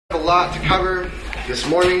lot to cover this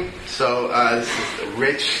morning, so this is the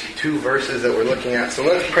rich 2 verses that we're looking at. So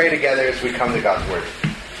let's pray together as we come to God's Word.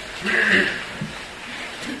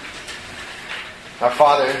 Our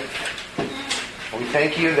Father, we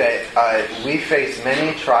thank you that we face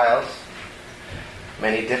many trials,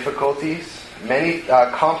 many difficulties, many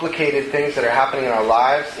complicated things that are happening in our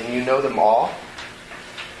lives, and you know them all.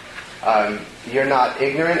 You're not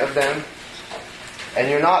ignorant of them. And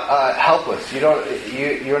you're not helpless.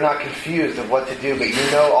 You're not confused of what to do, but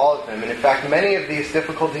you know all of them. And in fact, many of these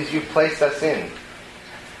difficulties you've placed us in.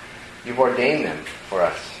 You've ordained them for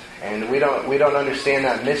us. And we don't understand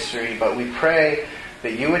that mystery, but we pray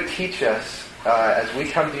that you would teach us as we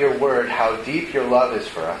come to your word how deep your love is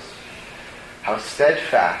for us, how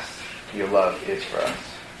steadfast your love is for us.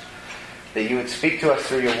 That you would speak to us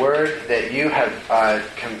through your word, that you have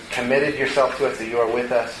committed yourself to us, that you are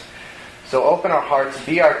with us. So open our hearts,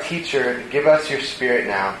 be our teacher, give us your Spirit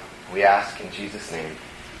now. We ask in Jesus' name.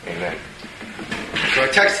 Amen. So our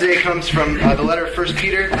text today comes from the letter of 1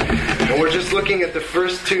 Peter, and we're just looking at the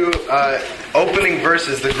first 2 opening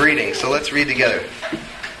verses, the greeting. So let's read together.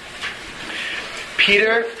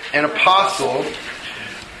 Peter, an apostle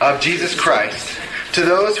of Jesus Christ, to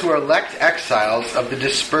those who are elect exiles of the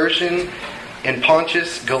dispersion in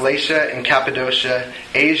Pontus, Galatia, and Cappadocia,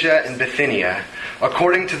 Asia, and Bithynia,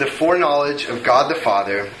 according to the foreknowledge of God the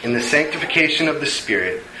Father, in the sanctification of the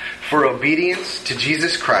Spirit, for obedience to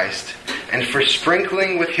Jesus Christ, and for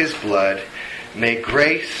sprinkling with His blood, may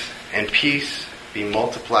grace and peace be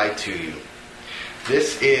multiplied to you.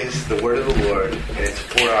 This is the word of the Lord, and it's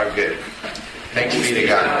for our good. Thanks be to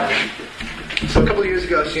God. So a couple of years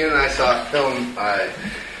ago, Shannon and I saw a film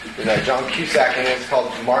with John Cusack, and it's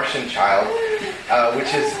called Martian Child,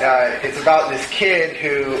 which is it's about this kid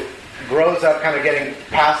who grows up kind of getting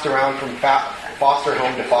passed around from foster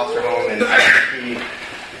home to foster home, and he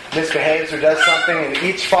misbehaves or does something, and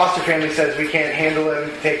each foster family says, we can't handle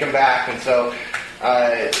him, take him back. And so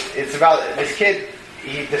it's about this kid.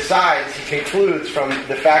 He concludes from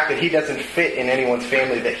the fact that he doesn't fit in anyone's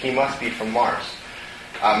family, that he must be from Mars.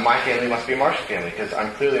 My family must be a Martian family, because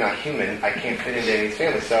I'm clearly not human. I can't fit into anybody's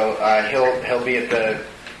family. So he'll be at the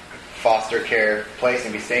foster care place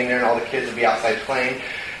and be staying there, and all the kids will be outside playing.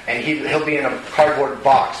 And he'll be in a cardboard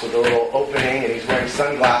box with a little opening, and he's wearing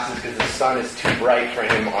sunglasses because the sun is too bright for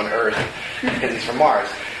him on Earth because he's from Mars.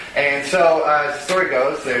 And so, as the story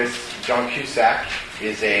goes, there's John Cusack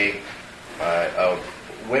is a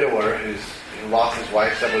widower who lost his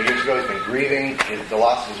wife several years ago. He's been grieving the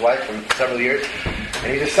loss of his wife for several years.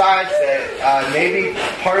 And he decides that maybe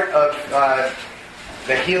part of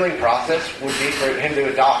the healing process would be for him to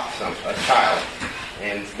adopt a child.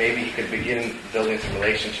 And maybe he could begin building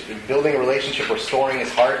a relationship, restoring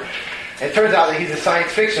his heart. And it turns out that he's a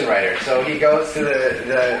science fiction writer. So he goes to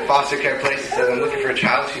the foster care place and says, I'm looking for a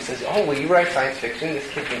child. She says, oh, will you write science fiction? This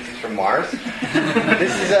kid thinks he's from Mars.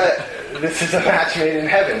 This is a match made in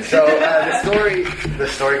heaven. So the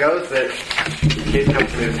story goes that the kid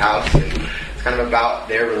comes to his house, and it's kind of about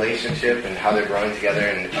their relationship and how they're growing together.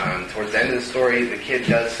 And towards the end of the story, the kid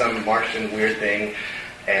does some Martian weird thing,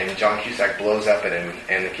 and John Cusack blows up at him,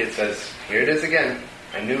 and the kid says, here it is again.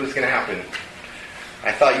 I knew it was going to happen.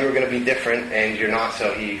 I thought you were going to be different, and you're not.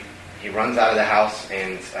 So he runs out of the house,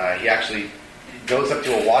 and he actually goes up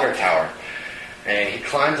to a water tower. And he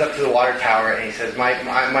climbs up to the water tower, and he says, my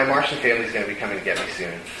Martian family is going to be coming to get me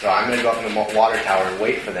soon. So I'm going to go up in the water tower and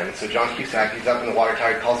wait for them. And so John Cusack, he's up in the water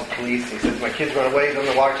tower, he calls the police, and he says, my kids run away, he's on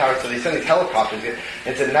the water tower. So they send these helicopters in.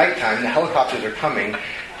 It's at nighttime, the helicopters are coming,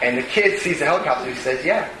 and the kid sees the helicopters, he says,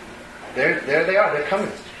 yeah, there they are, they're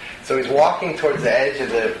coming. So he's walking towards the edge of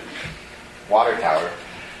the water tower,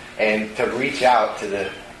 and to reach out to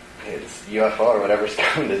his UFO or whatever's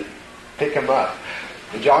coming to pick him up.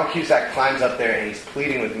 And John Cusack climbs up there, and he's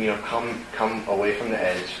pleading with me, come away from the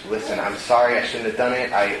edge. Listen, I'm sorry, I shouldn't have done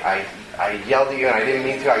it. I yelled at you, and I didn't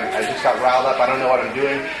mean to. I just got riled up. I don't know what I'm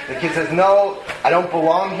doing. And the kid says, no, I don't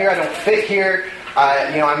belong here. I don't fit here.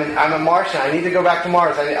 I'm a Martian. I need to go back to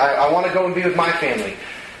Mars. I want to go and be with my family.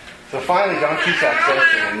 So finally, John Cusack says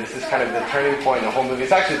to him, and this is kind of the turning point in the whole movie.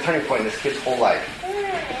 It's actually the turning point in this kid's whole life.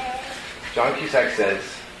 John Cusack says,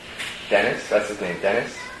 Dennis, that's his name,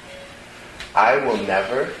 Dennis, I will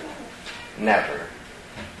never, never,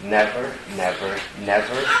 never, never,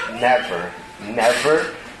 never, never,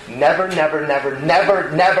 never, never, never, never, never,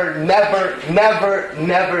 never, never, never,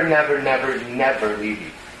 never, never, never, never leave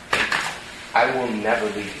you. I will never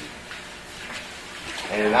leave you.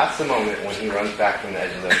 And that's the moment when he runs back from the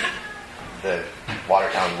edge of the water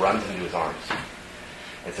tower and runs into his arms.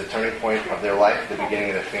 It's a turning point of their life, the beginning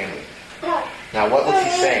of their family. Now, what was he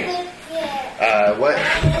saying?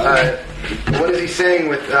 What is he saying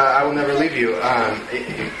with I will never leave you?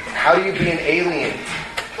 How do you be an alien?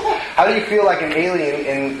 How do you feel like an alien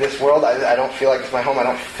in this world? I don't feel like it's my home. I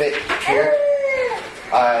don't fit here.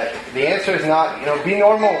 The answer is not, be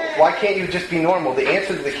normal. Why can't you just be normal? The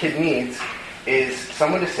answer that the kid needs is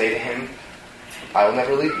someone to say to him, I will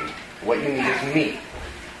never leave you. What you need is me.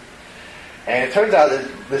 And it turns out that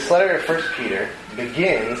this letter of 1 Peter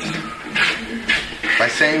begins by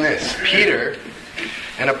saying this: Peter,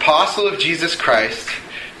 an apostle of Jesus Christ,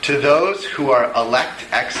 to those who are elect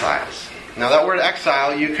exiles. Now that word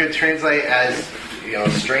exile you could translate as a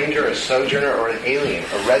stranger, a sojourner, or an alien,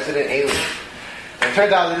 a resident alien. And it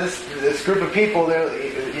turns out that this group of people,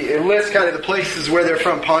 it lists kind of the places where they're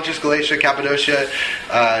from: Pontus, Galatia, Cappadocia,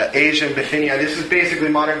 Asia, and Bithynia. This is basically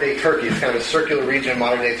modern-day Turkey. It's kind of a circular region of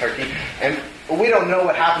modern-day Turkey. And we don't know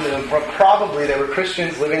what happened to them, but probably they were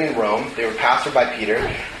Christians living in Rome. They were pastored by Peter.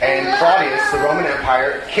 And Claudius, the Roman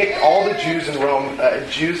Empire, kicked all the Jews in Rome,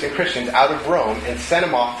 Jews and Christians, out of Rome and sent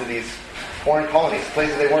them off to these foreign colonies,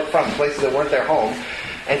 places they weren't from, places that weren't their home.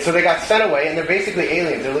 And so they got sent away, and they're basically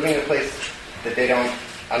aliens. They're living in a place that they don't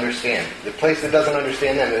understand, the place that doesn't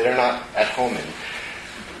understand them, that they're not at home in.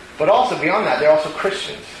 But also, beyond that, they're also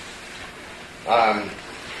Christians.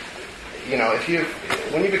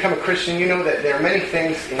 When you become a Christian, you know that there are many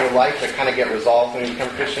things in your life that kind of get resolved when you become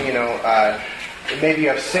a Christian. Maybe you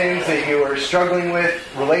have sins that you are struggling with,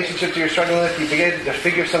 relationships that you're struggling with. You begin to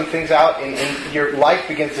figure some things out, and your life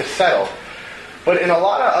begins to settle. But in a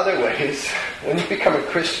lot of other ways, when you become a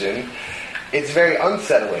Christian, it's very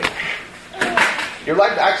unsettling. Your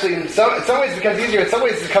life actually, in some ways, becomes easier. In some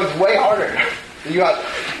ways, it becomes way harder. You got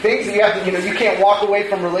things that you have to, you can't walk away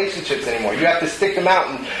from relationships anymore. You have to stick them out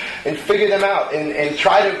and figure them out and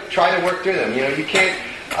try to work through them. You can't,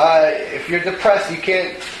 if you're depressed, you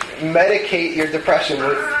can't medicate your depression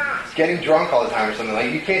with getting drunk all the time or something.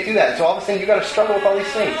 Like, you can't do that. So all of a sudden, you got to struggle with all these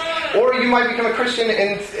things. Or you might become a Christian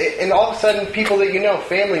and all of a sudden, people that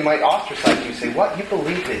family might ostracize you. Say, what? You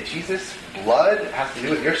believe that Jesus' blood has to do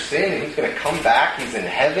with your sin and he's going to come back, he's in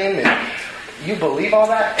heaven, and you believe all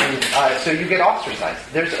that? And so you get ostracized.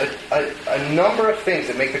 There's a number of things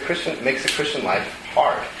that makes the Christian life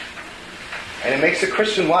hard. And it makes the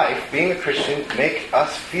Christian life, being a Christian, make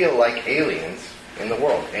us feel like aliens in the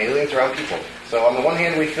world. Aliens around people. So on the one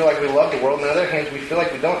hand, we feel like we love the world. On the other hand, we feel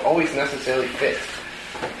like we don't always necessarily fit.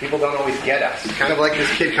 People don't always get us. It's kind of like this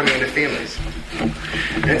kid coming into families.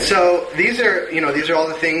 And so these are all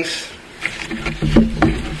the things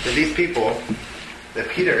that these people, that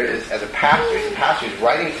Peter is, as a pastor, he's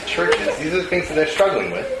writing to churches. These are the things that they're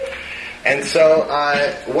struggling with. And so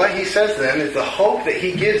what he says to them is the hope that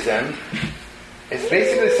he gives them is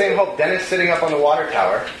basically the same hope. Dennis sitting up on the water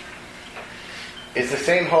tower is the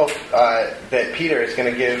same hope that Peter is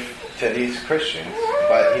going to give to these Christians,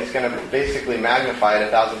 but he's going to basically magnify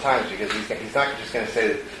it 1,000 times, because he's not just going to say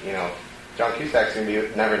that, John Cusack's going to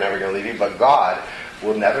be never going to leave you, but God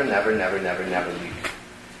will never leave you.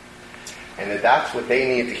 And that's what they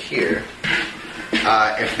need to hear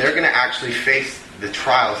if they're going to actually face the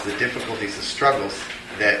trials, the difficulties, the struggles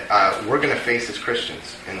that we're going to face as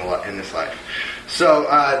Christians in this life. So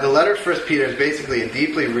the letter of 1 Peter is basically a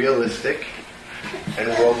deeply realistic and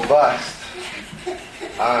robust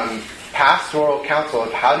pastoral counsel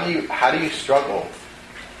of how do you struggle,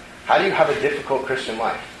 how do you have a difficult Christian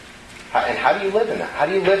life, and how do you live in that? How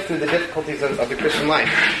do you live through the difficulties of the Christian life?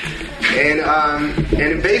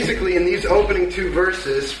 And basically in these opening two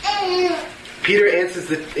verses, Peter answers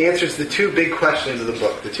the two big questions of the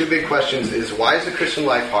book. The two big questions is, why is the Christian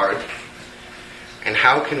life hard? And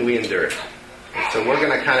how can we endure it? And so we're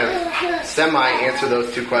going to kind of semi-answer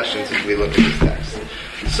those two questions as we look at this text.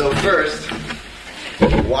 So first,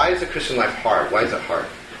 why is the Christian life hard? Why is it hard?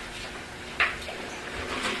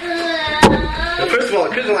 Well, first of all,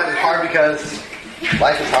 the Christian life is hard because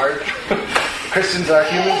life is hard. Christians are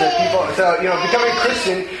humans, they're people. So, becoming a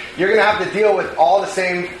Christian, you're going to have to deal with all the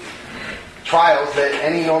same trials that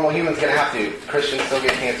any normal human's going to have to. Christians still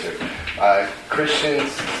get cancer. Christians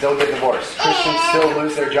still get divorced. Christians still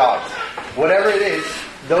lose their jobs. Whatever it is,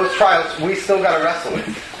 those trials we still got to wrestle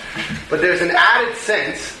with. But there's an added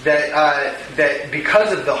sense that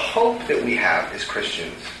because of the hope that we have as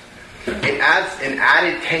Christians, it adds an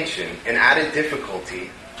added tension, an added difficulty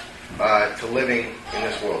to living in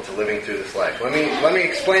this world, to living through this life. Let me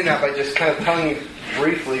explain that by just kind of telling you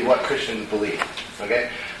briefly what Christians believe. Okay,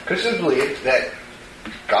 Christians believe that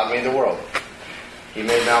God made the world. He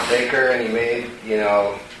made Mount Baker, and He made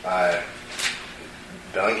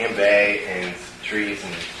Bellingham Bay and trees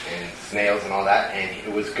and snails and all that, and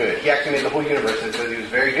it was good. He actually made the whole universe, and says He was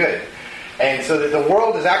very good. And so that the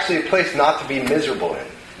world is actually a place not to be miserable in.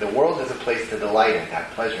 The world is a place to delight in, to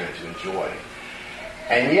have pleasure in, to enjoy.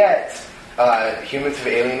 And yet, humans have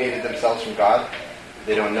alienated themselves from God.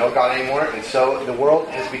 They don't know God anymore. And so the world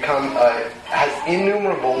has become, has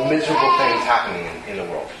innumerable miserable things happening in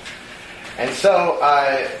the world. And so,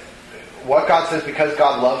 what God says, because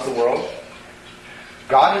God loves the world,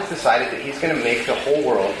 God has decided that He's going to make the whole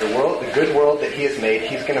world, the good world that He has made,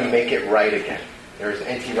 He's going to make it right again. There's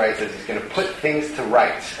N.T. Wright says He's going to put things to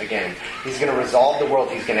rights again. He's going to resolve the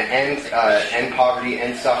world. He's going to end poverty,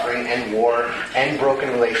 end suffering, end war, end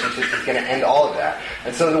broken relationships. He's going to end all of that.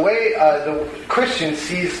 And so the way the Christian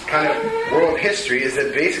sees kind of world history is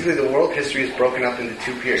that basically the world history is broken up into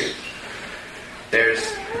two periods. There's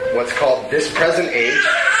what's called this present age,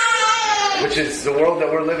 which is the world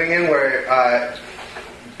that we're living in, where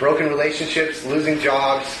broken relationships, losing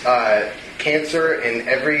jobs, cancer, and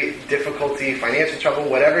every difficulty, financial trouble,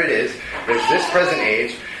 whatever it is, there's this present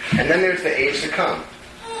age, and then there's the age to come,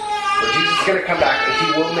 where Jesus is going to come back and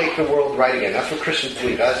He will make the world right again. That's what Christians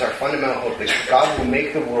believe. That is our fundamental hope, that God will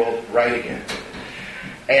make the world right again.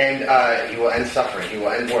 And He will end suffering. He will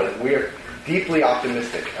end war. We are deeply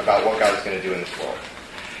optimistic about what God is going to do in this world.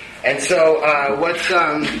 And so,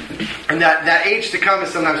 and that age to come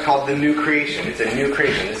is sometimes called the new creation. It's a new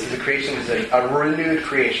creation. This is a creation, it's a renewed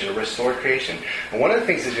creation, a restored creation. And one of the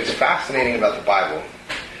things that's just fascinating about the Bible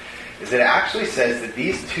is that it actually says that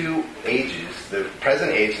these two ages, the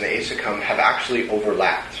present age and the age to come, have actually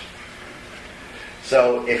overlapped.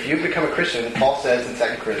 So, if you become a Christian, Paul says in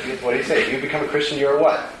 2 Corinthians, what do you say? If you become a Christian, you're a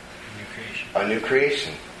what? A new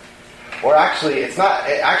creation. Or actually, it's not,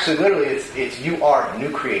 actually literally, it's you are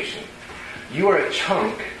new creation. You are a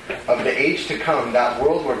chunk of the age to come, that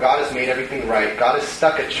world where God has made everything right. God has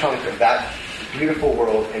stuck a chunk of that beautiful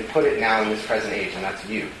world and put it now in this present age, and that's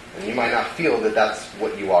you. And you might not feel that that's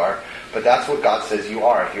what you are, but that's what God says you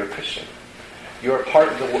are if you're a Christian. You are part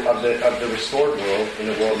of the restored world in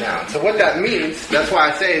the world now. And so what that means, that's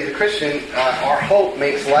why I say as a Christian, our hope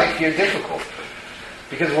makes life here difficult.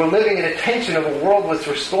 Because we're living in a tension of a world that's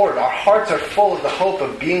restored. Our hearts are full of the hope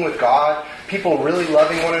of being with God, people really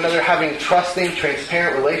loving one another, having trusting,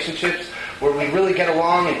 transparent relationships where we really get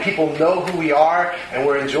along and people know who we are and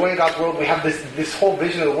we're enjoying God's world. We have this whole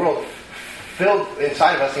vision of the world filled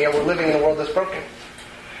inside of us, and yet we're living in a world that's broken.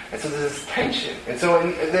 And so there's this tension. And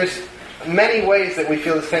so there's many ways that we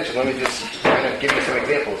feel this tension. Let me just kind of give you some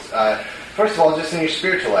examples. First of all, just in your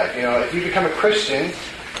spiritual life. You know, if you become a Christian,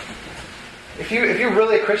 if you're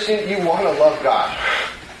really a Christian, you want to love God.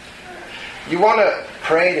 You want to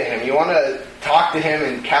pray to Him. You want to talk to Him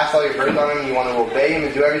and cast all your burdens on Him. You want to obey Him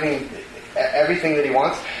and do everything that He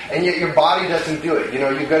wants. And yet your body doesn't do it. You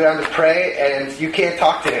know, you go down to pray and you can't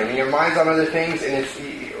talk to Him. And your mind's on other things. And it's,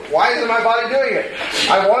 why isn't my body doing it?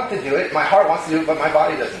 I want to do it. My heart wants to do it, but my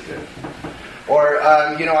body doesn't do it. Or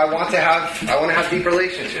I want to have deep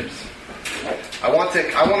relationships. I want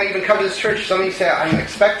to even come to this church. Some of you say, I'm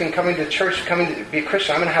expecting coming to church, coming to be a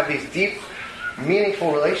Christian, I'm going to have these deep,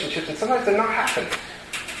 meaningful relationships, and sometimes they're not happening.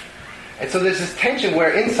 And so there's this tension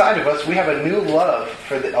where inside of us we have a new love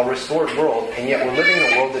for a restored world, and yet we're living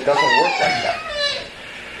in a world that doesn't work like that.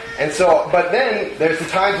 And so, but then there's the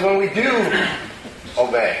times when we do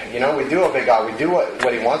obey. You know, we do obey God. We do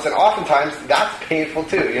what He wants, and oftentimes that's painful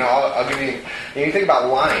too. You know, I'll give you. You think about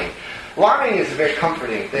lying. Lying is a very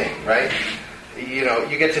comforting thing, right? You know,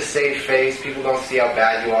 you get to save face. People don't see how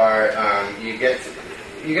bad you are. You get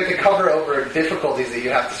to cover over difficulties that you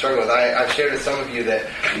have to struggle with. I've shared with some of you that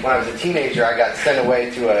when I was a teenager, I got sent away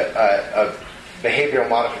to a behavioral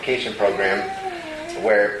modification program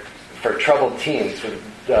where for troubled teens, with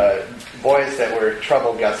boys that were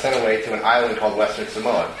troubled, got sent away to an island called Western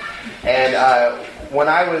Samoa. And when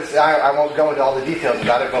I won't go into all the details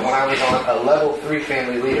about it, but when I was on a level 3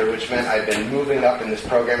 family leader, which meant I'd been moving up in this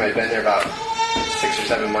program, I'd been there about 6 or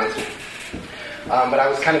 7 months. But I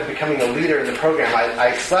was kind of becoming a leader in the program.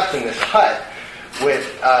 I slept in this hut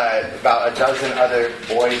with about a dozen other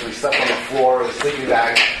boys. We slept on the floor with sleeping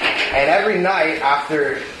bags. And every night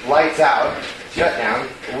after lights out, shut down,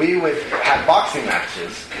 we would have boxing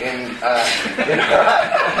matches in our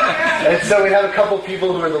hut. And so we'd have a couple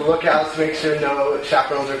people who were the lookouts to make sure no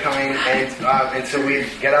chaperones are coming. And so we'd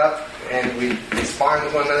get up and we'd spar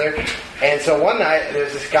with one another. And so one night, there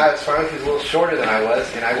was this guy who was sparring with, he was a little shorter than I was,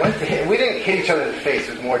 and I went to him. We didn't hit each other in the face,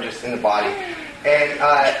 it was more just in the body. And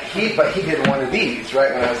he did one of these,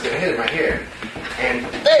 right, when I was going to hit him right here. And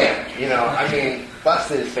bam!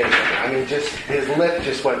 Busted his face. Just his lip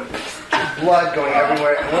just went blood going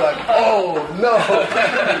everywhere. And we're like, oh no,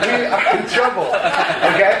 we are in trouble.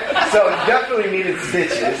 Okay? So definitely needed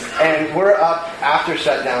stitches. And we're up after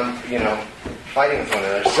shutdown, fighting with one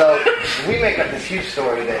another. So we make up this huge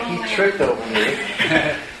story that he tripped over me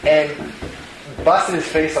and busted his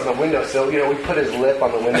face on the windowsill. We put his lip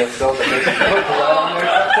on the windowsill that makes him put blood on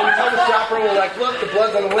there. So we tell the shopper, we're like, look, the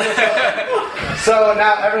blood's on the windowsill. So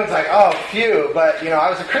now everyone's like, oh, phew. But, I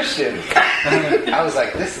was a Christian. I was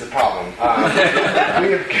like, this is the problem.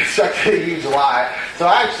 We have constructed a huge lie. So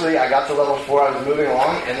I got to level 4. I was moving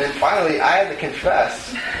along. And then finally, I had to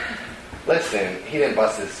confess, listen, he didn't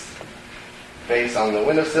bust his face on the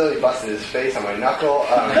windowsill. He busted his face on my knuckle.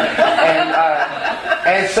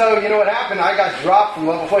 And so, what happened? I got dropped from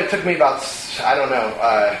level 4. It took me about,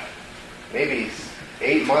 maybe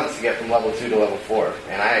 8 months to get from level 2 to level 4.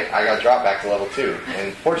 And I got dropped back to level 2.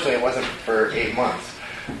 And fortunately, it wasn't for 8 months.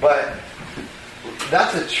 But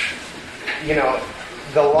that's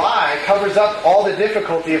the lie covers up all the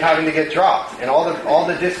difficulty of having to get dropped and all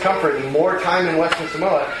the discomfort and more time in Western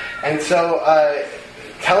Samoa. And so,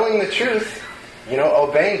 telling the truth,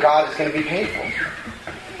 obeying God is going to be painful.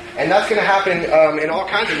 And that's going to happen in all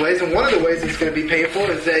kinds of ways. And one of the ways it's going to be painful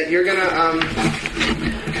is that you're going to,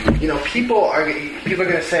 people are going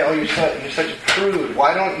to say, oh, you're such a prude.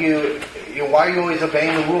 Why don't why are you always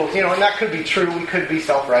obeying the rules? And that could be true. We could be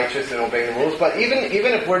self-righteous and obeying the rules. But even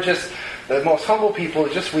if we're just the most humble people,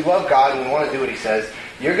 we love God and we want to do what He says,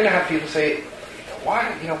 you're going to have people say,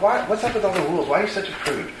 why, what's up with all the rules? Why are you such a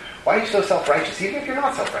prude? Why are you so self-righteous? Even if you're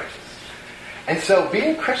not self-righteous. And so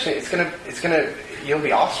being a Christian, you'll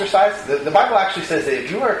be ostracized. The Bible actually says that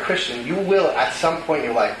if you are a Christian, you will at some point in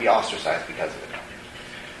your life be ostracized because of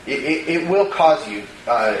it. It will cause you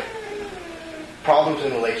problems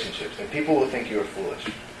in relationships, and people will think you are foolish.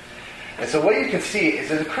 And so what you can see is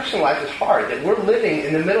that the Christian life is hard, that we're living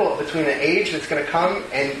in the middle between the age that's going to come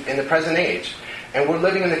and the present age. And we're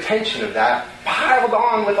living in the tension of that, piled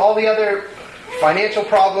on with all the other financial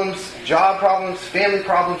problems, job problems, family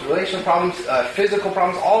problems, relational problems, physical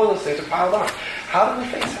problems, all of those things are piled on. How do we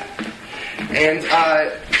face that? And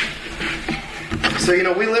so,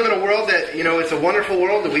 we live in a world that, it's a wonderful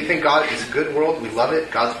world, that we think God is a good world. We love it.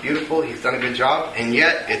 God's beautiful. He's done a good job. And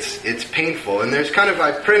yet, it's painful. And there's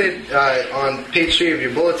I printed on page 3 of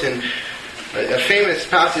your bulletin, a famous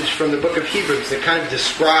passage from the book of Hebrews that kind of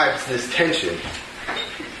describes this tension.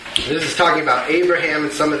 This is talking about Abraham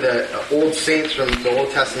and some of the old saints from the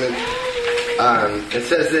Old Testament. It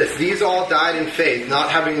says this: these all died in faith,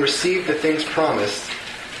 not having received the things promised,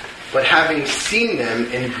 but having seen them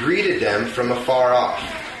and greeted them from afar off,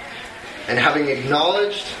 and having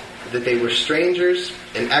acknowledged that they were strangers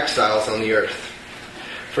and exiles on the earth.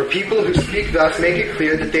 For people who speak thus make it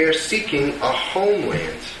clear that they are seeking a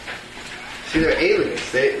homeland. See, they're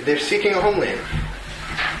aliens. They're seeking a homeland.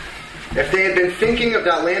 If they had been thinking of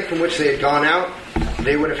that land from which they had gone out,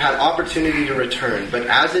 they would have had opportunity to return. But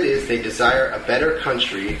as it is, they desire a better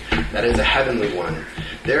country, that is a heavenly one.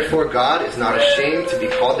 Therefore God is not ashamed to be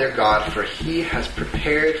called their God, for He has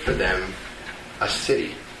prepared for them a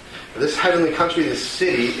city. This heavenly country, this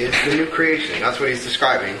city, is the new creation. That's what he's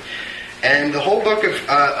describing. And the whole book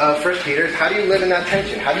of 1 Peter is, how do you live in that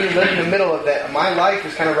tension? How do you live in the middle of that? My life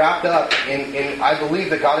is kind of wrapped up in I believe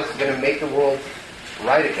that God is going to make the world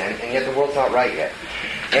right again, and yet the world's not right yet.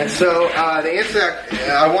 And so the answer that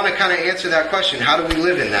I want to kind of answer that question: how do we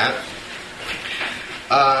live in that?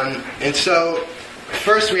 And so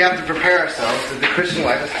first we have to prepare ourselves that the Christian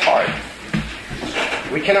life is hard.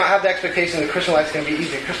 We cannot have the expectation that the Christian life is going to be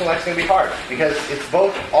easy. The Christian life is going to be hard because it's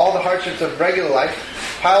both all the hardships of regular life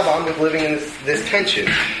piled on with living in this tension.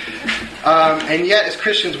 And yet, as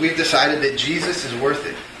Christians, we've decided that Jesus is worth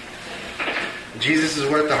it. Jesus is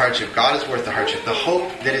worth the hardship. God is worth the hardship. The hope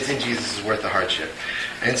that is in Jesus is worth the hardship.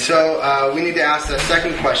 And so we need to ask that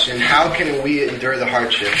second question: how can we endure the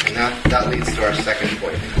hardship? And that leads to our second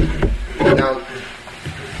point. Now,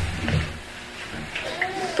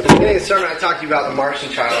 at the beginning of the sermon, I talked to you about the Martian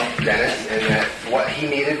child, Dennis, and that what he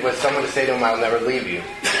needed was someone to say to him, "I'll never leave you."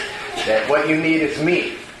 That what you need is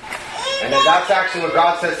me. And that's actually what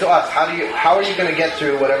God says to us. How are you going to get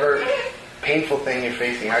through whatever painful thing you're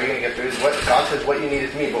facing? How are you going to get through this? What God says, what you need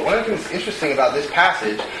is me. But one of the things interesting about this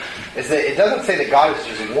passage is that it doesn't say that God is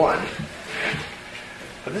just one.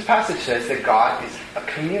 But this passage says that God is a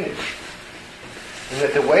community. And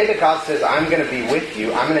that the way that God says, I'm going to be with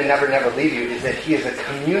you, I'm going to never, never leave you, is that He is a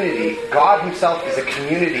community. God Himself is a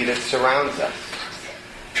community that surrounds us.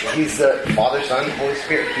 He's the Father, Son, Holy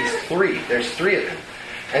Spirit. He's three. There's three of them.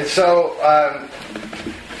 And so,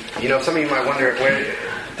 some of you might wonder,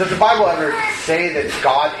 does the Bible ever say that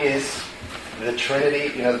God is the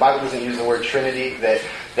Trinity. The Bible doesn't use the word Trinity,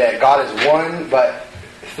 that God is one, but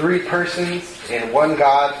three persons in one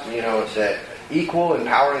God, that equal in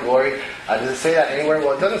power and glory. Does it say that anywhere?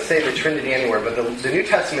 Well, it doesn't say the Trinity anywhere, but the New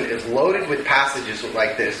Testament is loaded with passages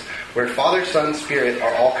like this, where Father, Son, Spirit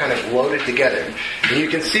are all kind of loaded together. And you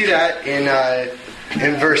can see that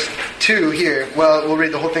in verse 2 here. Well, we'll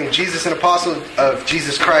read the whole thing. Jesus, an apostle of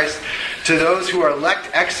Jesus Christ, to those who are elect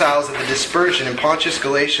exiles of the dispersion in Pontus,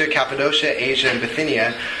 Galatia, Cappadocia, Asia, and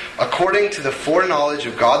Bithynia, according to the foreknowledge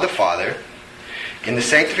of God the Father, in the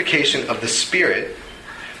sanctification of the Spirit,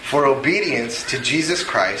 for obedience to Jesus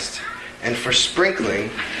Christ, and for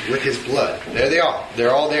sprinkling with His blood. There they are.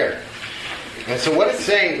 They're all there. And so what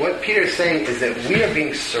Peter is saying is that we are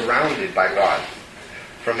being surrounded by God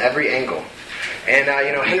from every angle. And,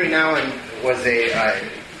 Henry Nouwen was a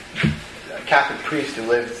Catholic priest who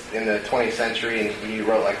lived in the 20th century, and he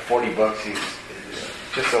wrote like 40 books. He's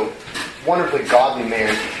just a wonderfully godly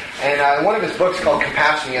man. And one of his books called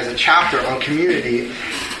Compassion, he has a chapter on community.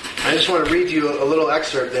 I just want to read you a little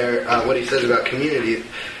excerpt there, what he says about community.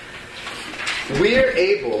 We are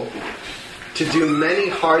able to do many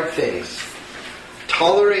hard things,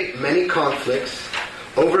 tolerate many conflicts,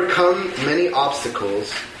 overcome many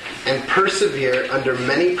obstacles, and persevere under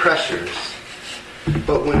many pressures.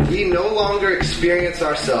 But when we no longer experience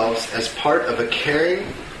ourselves as part of a caring,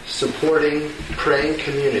 supporting, praying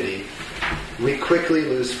community, we quickly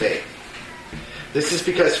lose faith. This is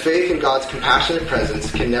because faith in God's compassionate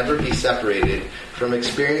presence can never be separated from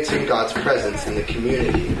experiencing God's presence in the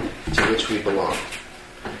community to which we belong.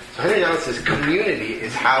 So Henry Nouwen says community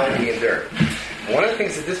is how we endure. One of the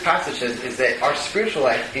things that this passage says is that our spiritual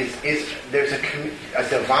life there's a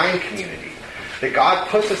divine community that God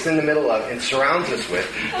puts us in the middle of and surrounds us with.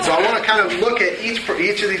 So I want to kind of look at each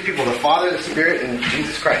of these people, the Father, the Spirit, and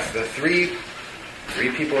Jesus Christ, the three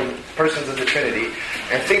persons of the Trinity,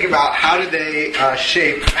 and think about how do they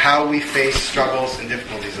shape how we face struggles and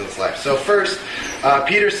difficulties in this life. So first,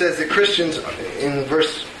 Peter says that Christians, in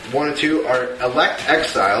verse 1 and 2, are elect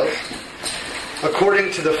exiles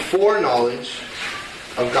according to the foreknowledge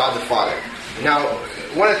of God the Father. Now,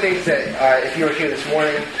 one of the things that, if you were here this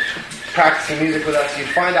morning practicing music with us, you'd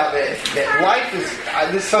find out that life is,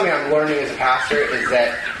 this is something I'm learning as a pastor, is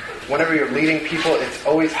that whenever you're leading people, it's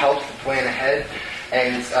always helps to plan ahead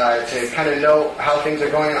and to kind of know how things are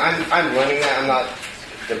going. I'm learning that. I'm not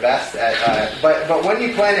the best at, but when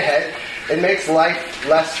you plan ahead, it makes life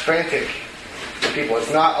less frantic for people.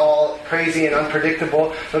 It's not all crazy and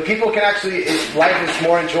unpredictable, but people can actually, life is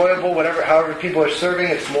more enjoyable. However people are serving,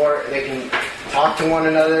 it's more, they can talk to one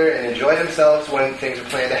another and enjoy themselves when things are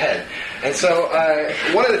planned ahead. And so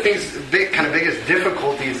one of the things, biggest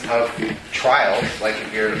difficulties of trials, like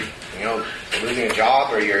if you're losing a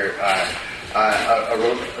job, or you're a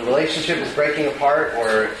relationship is breaking apart,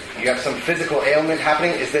 or you have some physical ailment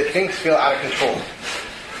happening, is that things feel out of control.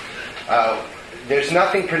 There's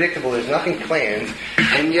nothing predictable, there's nothing planned,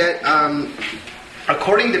 and yet,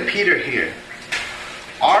 according to Peter here,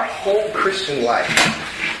 our whole Christian life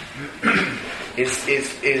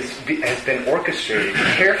has been orchestrated,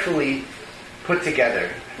 carefully put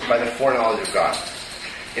together by the foreknowledge of God.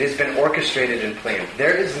 It has been orchestrated and planned.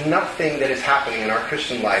 There is nothing that is happening in our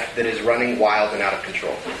Christian life that is running wild and out of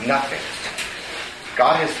control. Nothing.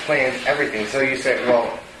 God has planned everything. So you say,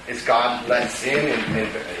 well, is God let sin and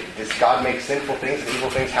does God make sinful things and evil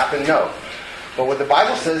things happen? No. But what the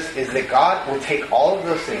Bible says is that God will take all of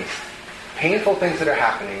those things, painful things that are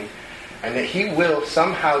happening, and that He will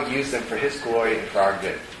somehow use them for His glory and for our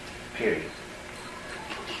good. Period.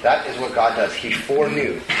 That is what God does. He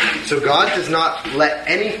foreknew. So God does not let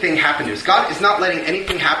anything happen to us. God is not letting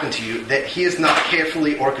anything happen to you that He is not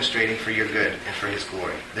carefully orchestrating for your good and for His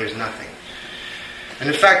glory. There's nothing. And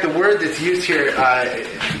in fact, the word that's used here,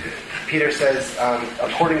 Peter says,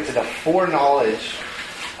 according to the foreknowledge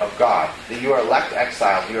of God, that you are elect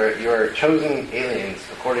exiles, you are chosen aliens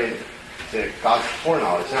according to God's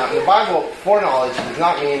foreknowledge. Now, in the Bible, foreknowledge does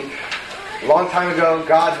not mean a long time ago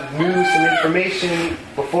God knew some information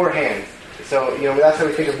beforehand. So, that's how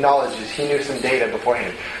we think of knowledge, is He knew some data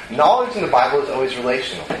beforehand. Knowledge in the Bible is always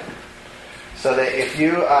relational. So that if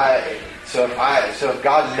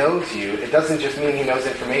God knows you, it doesn't just mean He knows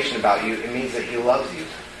information about you, it means that He loves you.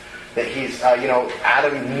 That He's,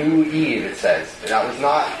 Adam knew Eve, it says. That was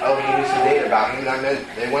not, He knew some data about him. That meant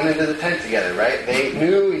they went into the tent together, right? They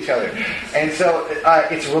knew each other. And so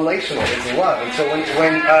it's relational, it's love. And so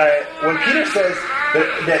when Peter says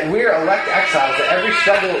that we're elect exiles, that every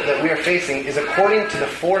struggle that we are facing is according to the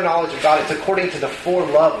foreknowledge of God, it's according to the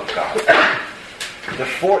forelove of God. The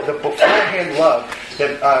beforehand love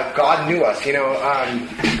that God knew us.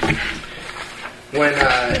 when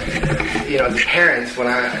as parents, when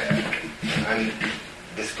I'm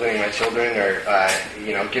disciplining my children or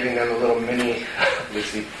giving them a little mini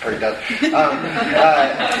Lucy perked up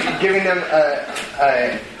giving them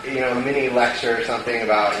a mini lecture or something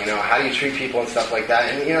about how do you treat people and stuff like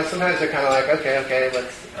that, and sometimes they're kind of like okay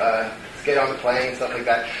let's get on the plane and stuff like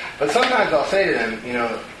that, but sometimes I'll say to them,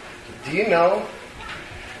 do you know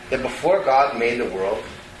that before God made the world,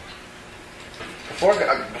 before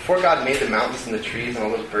God made the mountains and the trees and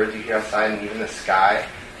all those birds you hear outside and even the sky,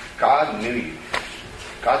 God knew you.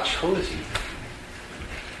 God chose you.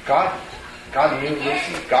 God knew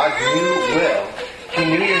Lucy. God knew Will. He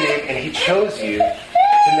knew your name and He chose you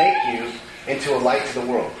to make you into a light to the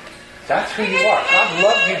world. That's who you are. God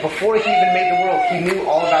loved you before He even made the world. He knew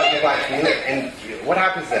all about your life. He knew it. And what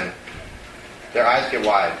happens then? Their eyes get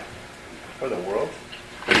wide. For the world?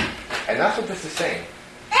 And that's what this is saying.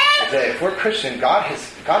 Is that if we're Christian, God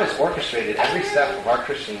has orchestrated every step of our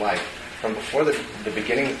Christian life from before the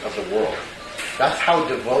beginning of the world. That's how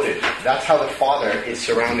devoted, that's how the Father is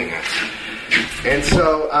surrounding us. And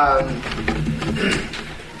so,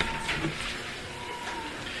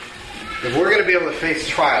 if we're going to be able to face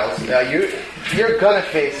trials, you're going to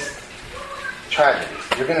face tragedies.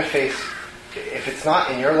 You're going to face, if it's not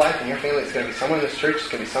in your life, in your family, it's going to be someone in this church, it's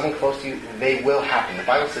going to be someone close to you. They will happen. The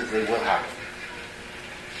Bible says they will happen.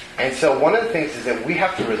 And so one of the things is that we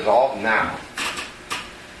have to resolve now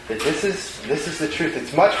that this is the truth.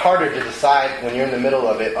 It's much harder to decide when you're in the middle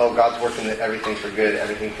of it, oh, God's working everything for good,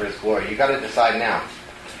 everything for His glory. You got to decide now.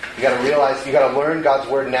 You got to realize, you got to learn God's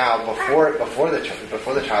word now before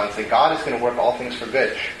the trial, and say God is going to work all things for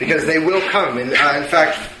good, because they will come. And in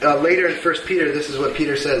fact, later in 1 Peter, this is what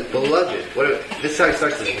Peter says: Beloved, this is how he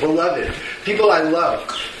starts this. Beloved, people I love,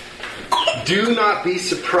 do not be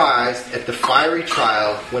surprised at the fiery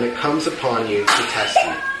trial when it comes upon you to test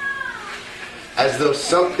you, as though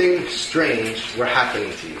something strange were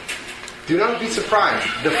happening to you. Do not be surprised.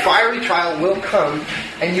 The fiery trial will come,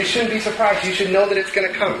 and you shouldn't be surprised. You should know that it's going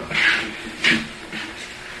to come.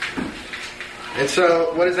 And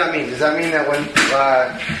so, what does that mean? Does that mean that when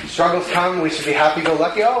struggles come, we should be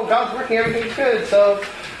happy-go-lucky? Oh, God's working, everything's good, so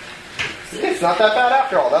it's not that bad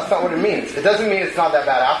after all. That's not what it means. It doesn't mean it's not that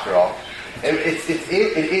bad after all. It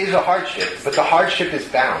is a hardship, but the hardship is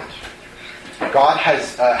bound. God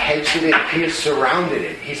has hedged it in. He has surrounded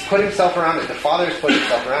it. He's put Himself around it. The Father has put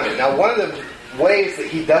Himself around it. Now, one of the ways that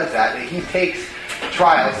He does that He takes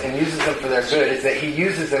trials and uses them for their good, is that He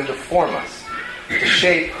uses them to form us, to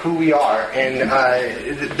shape who we are. And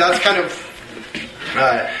that's kind of,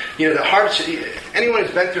 the hardship. Anyone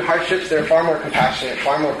who's been through hardships, they're far more compassionate,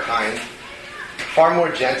 far more kind, far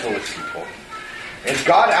more gentle with people. And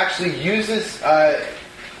God actually uses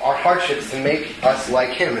our hardships to make us like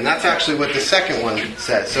Him. And that's actually what the second one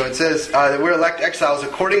says. So it says that we're elect exiles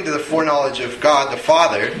according to the foreknowledge of God the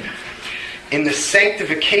Father in the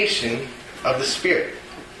sanctification of the Spirit.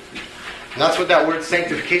 And that's what that word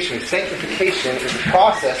sanctification is. Sanctification is the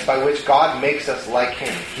process by which God makes us like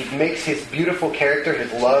Him. He makes His beautiful character,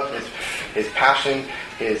 His love, His passion,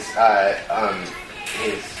 His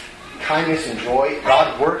kindness and joy.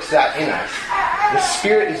 God works that in us. The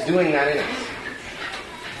Spirit is doing that in us.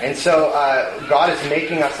 And so God is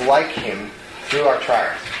making us like Him through our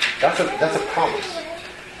trials. That's a promise.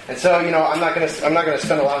 And so I'm not going to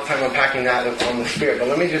spend a lot of time unpacking that on the Spirit. But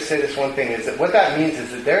let me just say this one thing: is that what that means is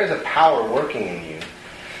that there is a power working in you.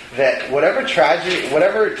 That whatever tragedy,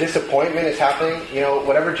 whatever disappointment is happening,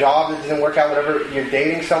 whatever job that doesn't work out, whatever you're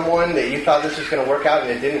dating someone that you thought this was going to work out and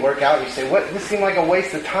it didn't work out, and you say, "What? This seemed like a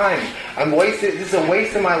waste of time. This is a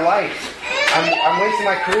waste of my life. I'm wasting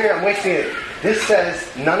my career. I'm wasting it." This says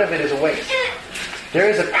none of it is a waste. There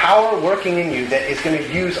is a power working in you that is going to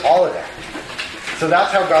use all of that. So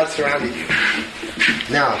that's how God surrounded you.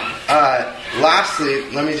 Now, lastly,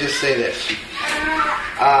 let me just say this.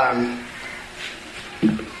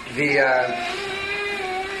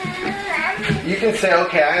 You can say,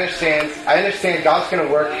 okay, I understand God's going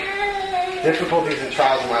to work difficulties and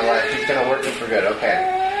trials in my life. He's going to work them for good.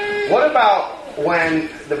 Okay. What about when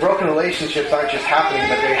the broken relationships aren't just happening,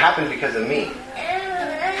 but they happen because of me?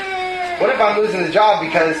 What if I'm losing the job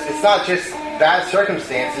because it's not just bad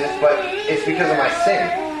circumstances, but it's because of my sin?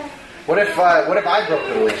 What if I broke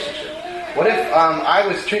the relationship? What if I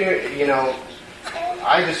was treating,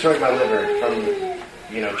 I destroyed my liver from,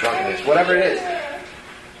 drunkenness, whatever it is?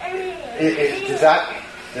 Does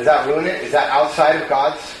that ruin it? Is that outside of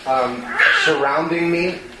God's surrounding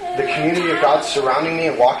me? The community of God surrounding me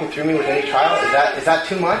and walking through me with any trial? Is that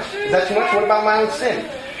too much? Is that too much? What about my own sin?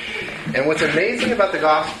 And what's amazing about the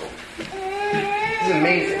gospel, this is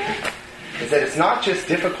amazing, is that it's not just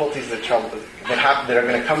difficulties that are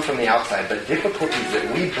going to come from the outside, but difficulties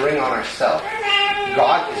that we bring on ourselves.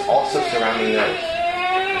 God is also surrounding those.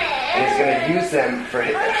 And He's going to use them for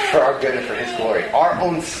our good and for His glory. Our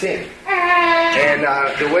own sin. And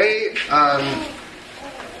the way...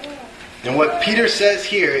 and what Peter says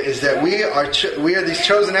here is that we are these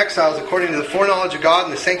chosen exiles according to the foreknowledge of God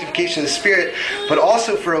and the sanctification of the Spirit, but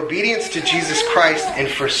also for obedience to Jesus Christ and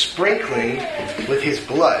for sprinkling with His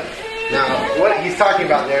blood. Now, what he's talking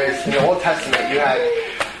about there is, in the Old Testament, you had,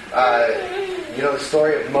 the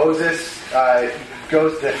story of Moses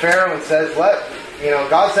goes to Pharaoh and says,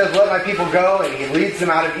 God says, let my people go, and He leads them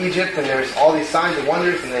out of Egypt, and there's all these signs and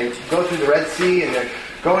wonders, and they go through the Red Sea, and they're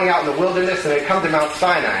going out in the wilderness, and they come to Mount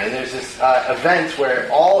Sinai, and there's this event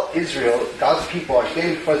where all Israel, God's people, are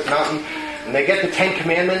standing before this mountain, and they get the Ten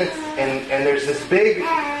Commandments, and there's this big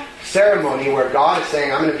ceremony where God is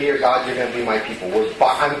saying, I'm going to be your God, you're going to be my people.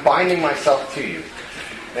 I'm binding myself to you.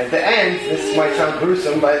 And at the end, this might sound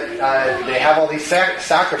gruesome, but they have all these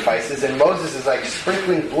sacrifices, and Moses is like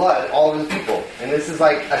sprinkling blood all over the people. And this is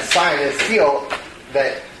like a sign, a seal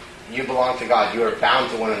that you belong to God. You are bound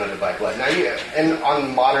to one another by blood. Now, and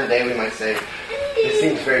on modern day, we might say this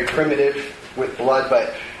seems very primitive with blood,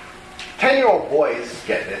 but 10-year-old boys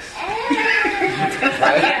get this,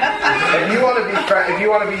 right? If you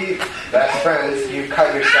want to be best friends, you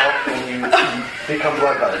cut yourself and you become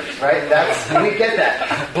blood brothers, right? We get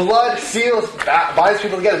that. Blood seals, binds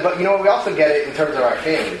people together. But we also get it in terms of our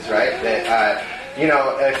families, right? That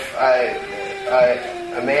if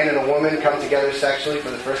a man and a woman come together sexually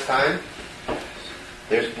for the first time,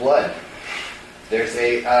 there's blood. There's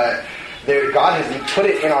God has put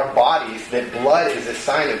it in our bodies that blood is a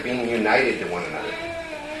sign of being united to one another.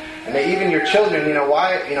 And that even your children,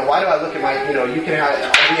 why do I look at my, you can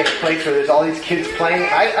I'll be at a place where there's all these kids playing.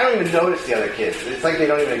 I don't even notice the other kids. It's like they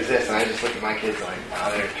don't even exist, and I just look at my kids like,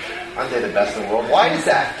 wow, aren't they the best in the world? Why is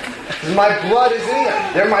that? Because my blood is in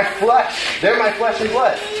them. They're my flesh. They're my flesh and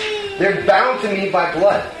blood. They're bound to me by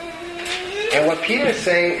blood. And what Peter is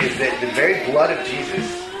saying is that the very blood of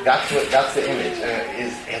Jesus, that's the image,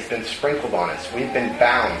 has been sprinkled on us. We've been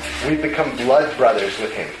bound. We've become blood brothers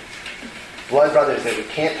with Him. Blood brothers that we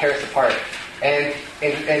can't tear us apart. And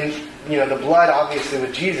the blood, obviously,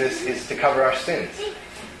 with Jesus is to cover our sins.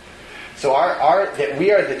 So that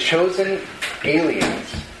we are the chosen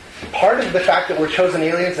aliens. Part of the fact that we're chosen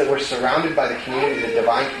aliens, that we're surrounded by the community, the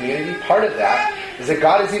divine community, part of that is that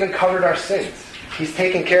God has even covered our sins. He's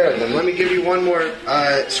taken care of them. Let me give you one more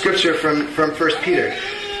scripture from 1 Peter.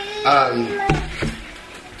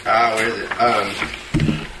 Where is it?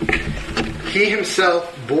 He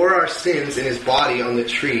Himself bore our sins in His body on the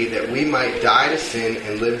tree that we might die to sin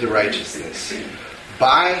and live to righteousness.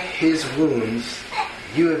 By His wounds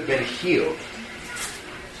you have been healed.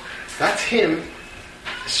 That's Him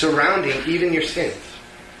surrounding even your sins.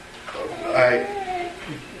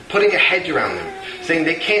 Putting a hedge around them. Saying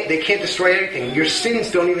they can't destroy everything. Your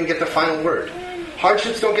sins don't even get the final word.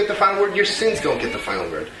 Hardships don't get the final word. Your sins don't get the final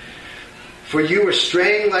word. For you were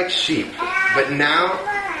straying like sheep, but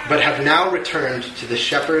have now returned to the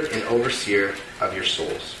shepherd and overseer of your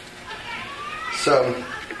souls. So,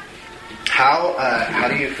 how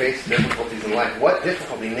do you face difficulties in life? What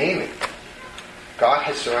difficulty? Name it. God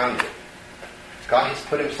has surrounded it. God has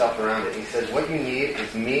put Himself around it. He says, what you need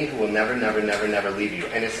is me who will never, never, never, never leave you.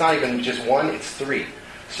 And it's not even just one, it's three.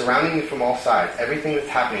 Surrounding you from all sides. Everything that's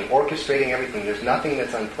happening, orchestrating everything. There's nothing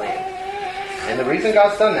that's unplanned. And the reason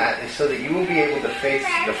God's done that is so that you will be able to face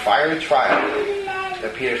the fiery trial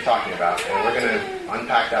that Peter's talking about. And we're going to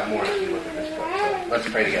unpack that more as we look at this book. So let's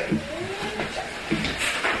pray together.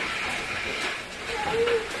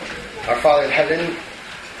 Our Father in heaven,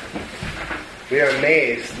 we are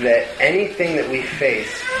amazed that anything that we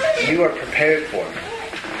face, you are prepared for.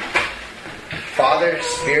 Father,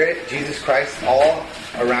 Spirit, Jesus Christ, all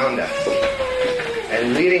around us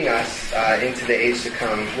and leading us into the age to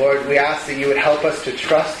come. Lord, we ask that you would help us to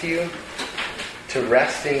trust you, to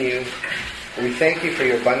rest in you. We thank you for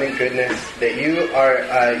your abundant goodness, that you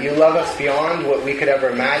love us beyond what we could ever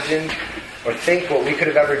imagine or think, what we could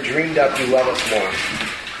have ever dreamed up. You love us more.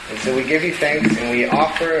 And so we give you thanks, and we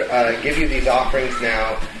give you these offerings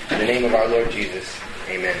now in the name of our Lord Jesus.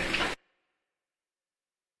 Amen.